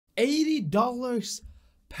$80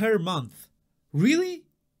 per month. Really?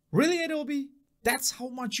 Really, Adobe? That's how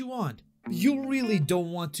much you want? You really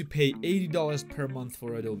don't want to pay $80 per month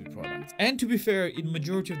for Adobe products. And to be fair, in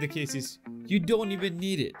majority of the cases, you don't even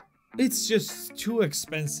need it. It's just too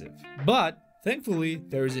expensive. But thankfully,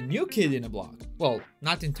 there is a new kid in the block. Well,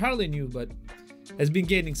 not entirely new, but has been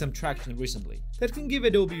gaining some traction recently that can give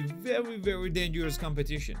Adobe very dangerous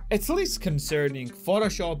competition, at least concerning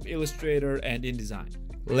Photoshop, Illustrator, and InDesign.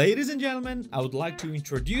 Ladies and gentlemen, I would like to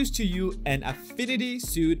introduce to you an Affinity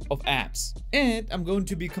suite of apps, and I'm going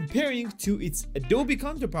to be comparing to its Adobe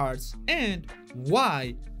counterparts and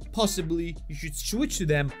why possibly you should switch to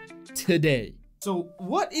them today. So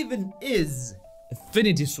what even is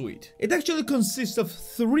Affinity Suite? It actually consists of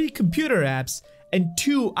 3 computer apps and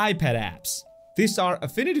 2 iPad apps. These are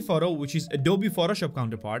Affinity Photo, which is Adobe Photoshop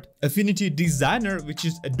counterpart, Affinity Designer, which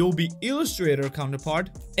is Adobe Illustrator counterpart,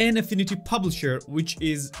 and Affinity Publisher, which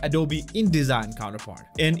is Adobe InDesign counterpart.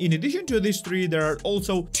 And in addition to these 3, there are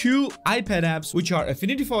also 2 iPad apps, which are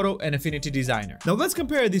Affinity Photo and Affinity Designer. Now let's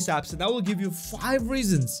compare these apps, and I will give you 5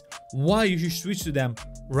 reasons why you should switch to them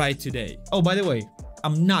right today. Oh, by the way,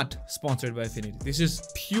 I'm not sponsored by Affinity. This is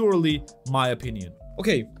purely my opinion.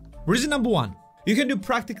 Okay, reason number 1. You can do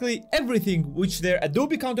practically everything which their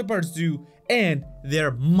Adobe counterparts do, and they're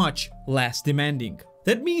much less demanding.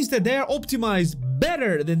 That means that they are optimized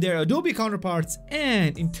better than their Adobe counterparts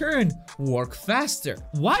and in turn work faster.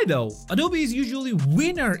 Why though? Adobe is usually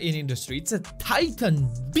winner in industry. It's a titan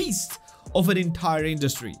beast of an entire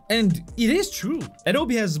industry. And it is true.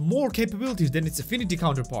 Adobe has more capabilities than its Affinity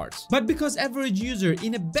counterparts. But because average user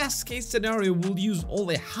in a best case scenario will use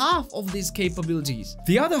only half of these capabilities,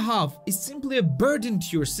 the other half is simply a burden to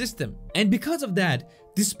your system. And because of that,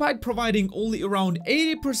 despite providing only around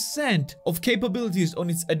 80% of capabilities on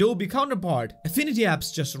its Adobe counterpart, Affinity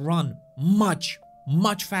apps just run much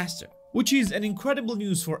faster, which is an incredible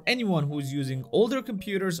news for anyone who is using older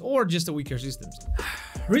computers or just weaker systems.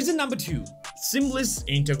 Reason number 2, seamless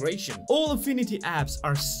integration. All Affinity apps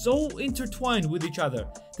are so intertwined with each other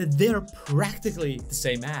that they're practically the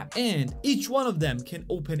same app, and each one of them can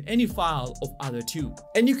open any file of other 2.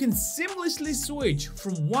 And you can seamlessly switch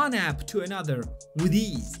from one app to another with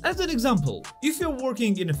ease. As an example, if you're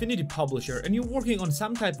working in Affinity Publisher and you're working on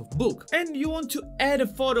some type of book and you want to add a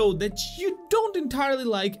photo that you don't entirely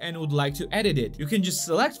like and would like to edit it, you can just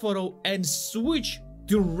select photo and switch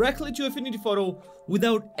directly to Affinity Photo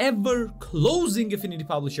without ever closing Affinity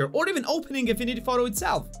Publisher or even opening Affinity Photo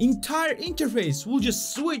itself. Entire interface will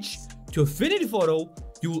just switch to Affinity Photo.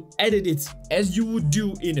 You will edit it as you would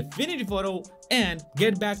do in Affinity Photo and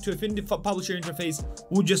get back to Affinity Publisher interface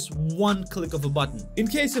with just one click of a button. In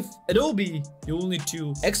case of Adobe, you will need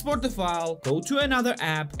to export the file, go to another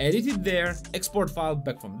app, edit it there, export file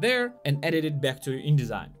back from there, and edit it back to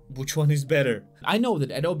InDesign. Which one is better? I know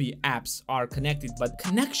that Adobe apps are connected, but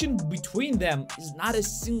connection between them is not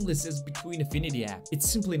as seamless as between Affinity apps. It's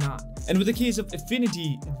simply not. And with the case of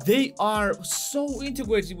Affinity, they are so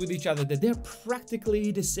integrated with each other that they're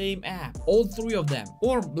practically the same app, all 3 of them.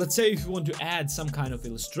 Or let's say if you want to add some kind of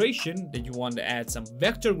illustration, that you want to add some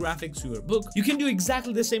vector graphics to your book, you can do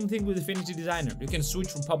exactly the same thing with Affinity Designer. You can switch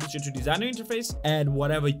from Publisher to Designer interface, add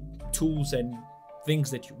whatever tools and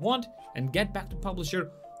things that you want, and get back to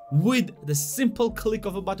Publisher with the simple click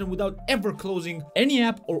of a button without ever closing any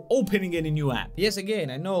app or opening any new app. Yes,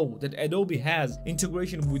 again, I know that Adobe has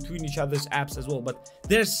integration between each other's apps as well, but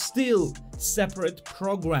there's still separate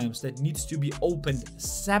programs that needs to be opened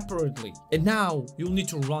separately. And now you'll need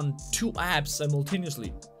to run 2 apps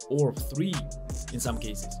simultaneously, or 3 in some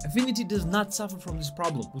cases. Affinity does not suffer from this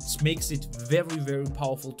problem, which makes it very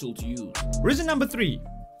powerful tool to use. Reason number 3,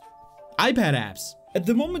 iPad apps. At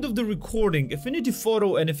the moment of the recording, Affinity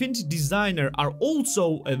Photo and Affinity Designer are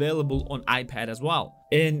also available on iPad as well.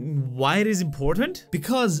 And why it is important?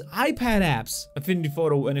 Because iPad apps, Affinity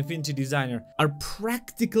Photo and Affinity Designer, are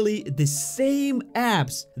practically the same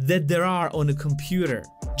apps that there are on a computer,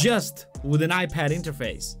 just with an iPad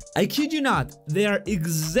interface. I kid you not, they are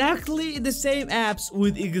exactly the same apps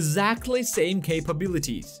with exactly same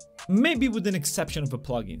capabilities. Maybe with an exception of the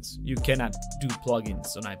plugins. You cannot do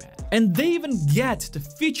plugins on iPad. And they even get the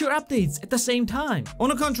feature updates at the same time. On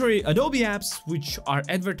the contrary, Adobe apps, which are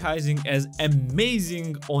advertising as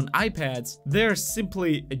amazing on iPads, they're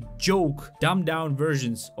simply a joke, dumbed down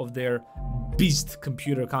versions of their beast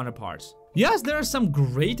computer counterparts. Yes, there are some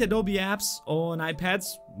great Adobe apps on iPads,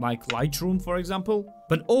 like Lightroom for example,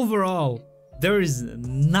 but overall, there is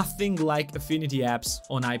nothing like Affinity apps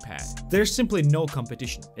on iPad. There's simply no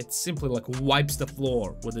competition. It simply like wipes the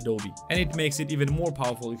floor with Adobe. And it makes it even more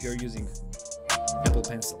powerful if you're using Apple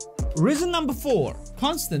Pencil. Reason number 4,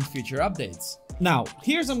 constant feature updates. Now,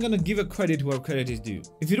 here's I'm gonna give a credit where credit is due.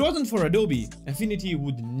 If it wasn't for Adobe, Affinity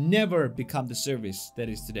would never become the service that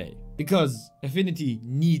is today, because Affinity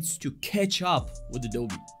needs to catch up with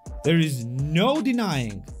Adobe. There is no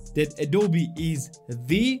denying that Adobe is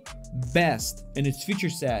the best in its feature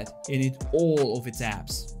set in all of its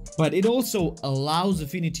apps. But it also allows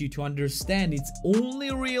Affinity to understand its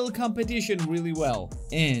only real competition really well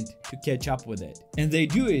and to catch up with it. And they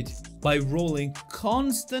do it by rolling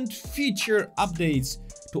constant feature updates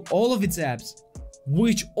to all of its apps,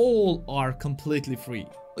 which all are completely free.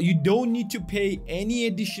 You don't need to pay any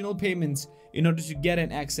additional payments in order to get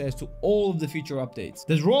an access to all of the feature updates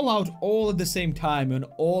that roll out all at the same time on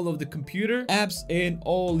all of the computer apps and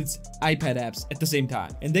all its iPad apps at the same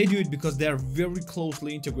time. And they do it because they are very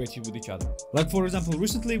closely integrated with each other. Like for example,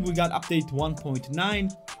 recently we got update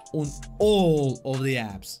 1.9 on all of the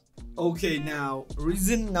apps. Okay, now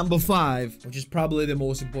reason number 5, which is probably the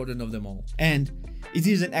most important of them all. And it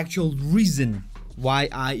is an actual reason why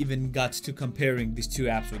I even got to comparing these two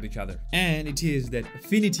apps with each other. And it is that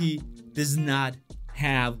Affinity does not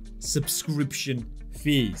have subscription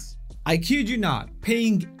fees. I kid you not,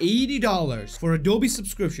 paying $80 for Adobe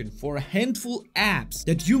subscription for a handful apps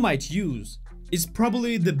that you might use is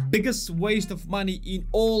probably the biggest waste of money in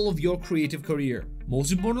all of your creative career.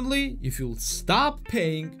 Most importantly, if you'll stop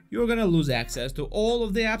paying, you're gonna lose access to all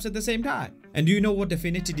of the apps at the same time. And do you know what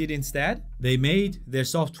Affinity did instead? They made their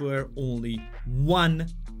software only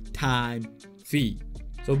one-time fee.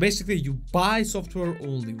 So basically you buy software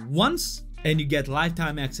only once and you get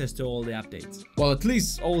lifetime access to all the updates. Well, at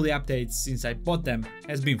least all the updates since I bought them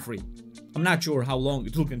has been free. I'm not sure how long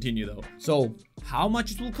it will continue though. So how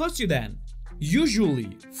much it will cost you then?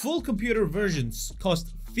 Usually full computer versions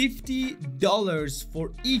cost $50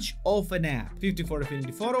 for each of an app. 50 for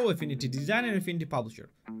Affinity Photo, Affinity Design, and Affinity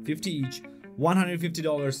Publisher. 50 each,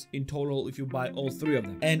 $150 in total if you buy all 3 of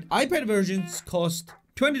them. And iPad versions cost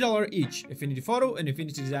 $20 each, Affinity Photo and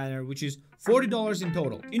Affinity Designer, which is $40 in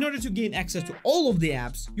total. In order to gain access to all of the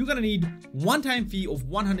apps, you're gonna need one-time fee of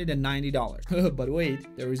 $190. But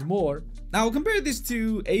wait, there is more. Now compare this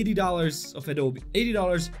to $80 of Adobe,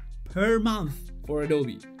 $80 per month for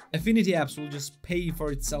Adobe. Affinity apps will just pay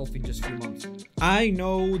for itself in just a few months. I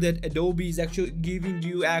know that Adobe is actually giving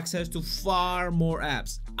you access to far more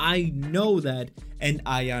apps. I know that and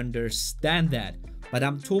I understand that. But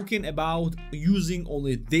I'm talking about using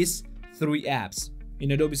only these 3 apps.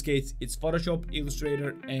 In Adobe's case, it's Photoshop,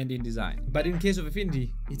 Illustrator, and InDesign. But in case of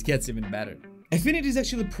Affinity, it gets even better. Affinity is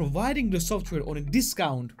actually providing the software on a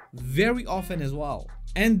discount very often as well.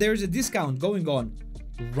 And there's a discount going on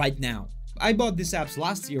right now. I bought these apps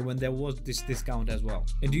last year when there was this discount as well.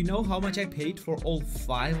 And do you know how much I paid for all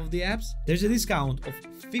 5 of the apps? There's a discount of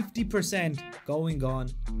 50% going on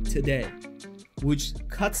today, which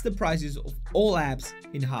cuts the prices of all apps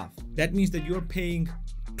in half. That means that you're paying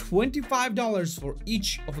 $25 for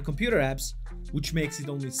each of the computer apps, which makes it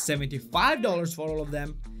only $75 for all of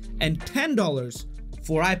them, and $10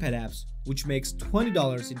 for iPad apps, which makes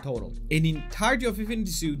 $20 in total. In the entirety of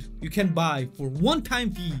Affinity Suite, you can buy for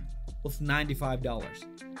one-time fee of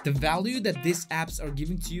 $95. The value that these apps are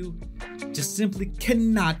giving to you just simply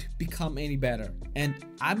cannot become any better. And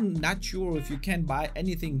I'm not sure if you can buy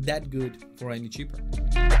anything that good for any cheaper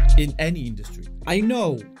in any industry. I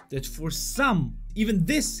know that for some, even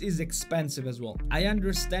this is expensive as well. I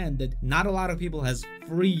understand that not a lot of people has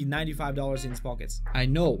free $95 in his pockets. I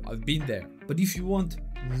know, I've been there. But if you want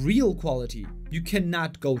real quality, you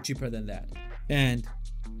cannot go cheaper than that. And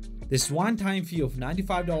this one-time fee of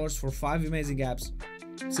 $95 for 5 amazing apps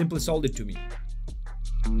simply sold it to me.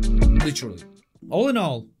 Literally. All in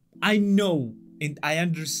all, I know and I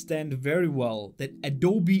understand very well that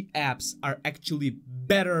Adobe apps are actually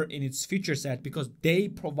better in its feature set because they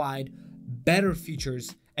provide better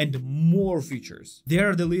features and more features. They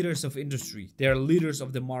are the leaders of industry. They are leaders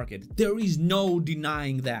of the market. There is no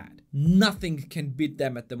denying that. Nothing can beat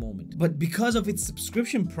them at the moment. But because of its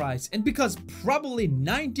subscription price and because probably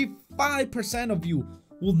 95% of you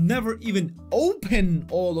will never even open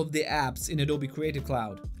all of the apps in Adobe Creative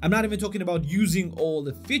Cloud. I'm not even talking about using all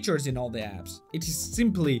the features in all the apps. It is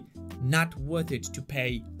simply not worth it to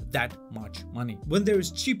pay that much money when there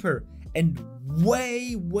is cheaper and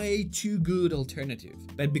way too good alternative.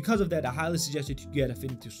 But because of that, I highly suggest you to get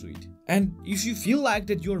Affinity Suite. And if you feel like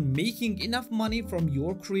that you're making enough money from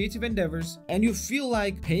your creative endeavors and you feel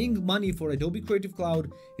like paying money for Adobe Creative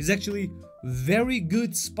Cloud is actually very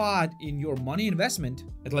good spot in your money investment,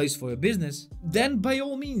 at least for your business, then by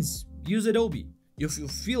all means use Adobe if you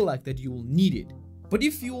feel like that you will need it. But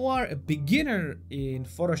if you are a beginner in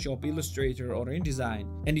Photoshop, Illustrator, or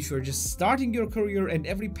InDesign, and if you're just starting your career and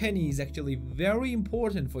every penny is actually very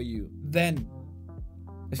important for you, then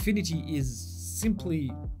Affinity is simply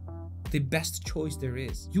the best choice there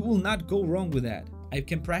is. You will not go wrong with that. I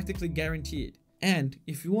can practically guarantee it. And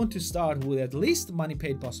if you want to start with at least the money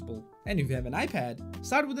paid possible, and if you have an iPad,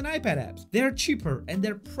 start with an iPad apps. They're cheaper and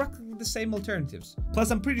they're practically the same alternatives. Plus,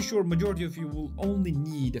 I'm pretty sure majority of you will only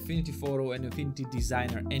need Affinity Photo and Affinity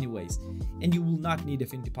Designer anyways, and you will not need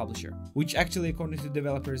Affinity Publisher, which actually, according to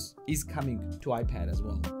developers, is coming to iPad as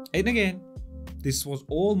well. And again, this was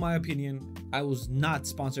all my opinion. I was not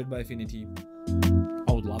sponsored by Affinity.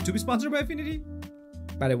 I would love to be sponsored by Affinity,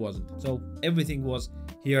 but I wasn't. So everything was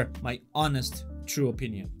here my honest, true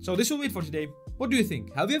opinion. So this will be it for today. What do you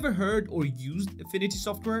think? Have you ever heard or used Affinity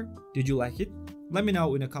software? Did you like it? Let me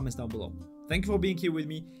know in the comments down below. Thank you for being here with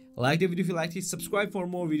me. Like the video if you liked it. Subscribe for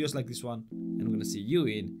more videos like this one. And I'm gonna see you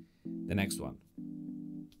in the next one.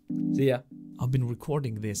 See ya. I've been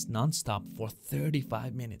recording this non-stop for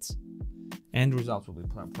 35 minutes. End results will be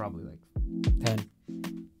probably like 10.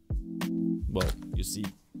 Well, you see.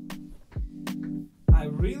 I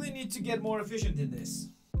really need to get more efficient in this.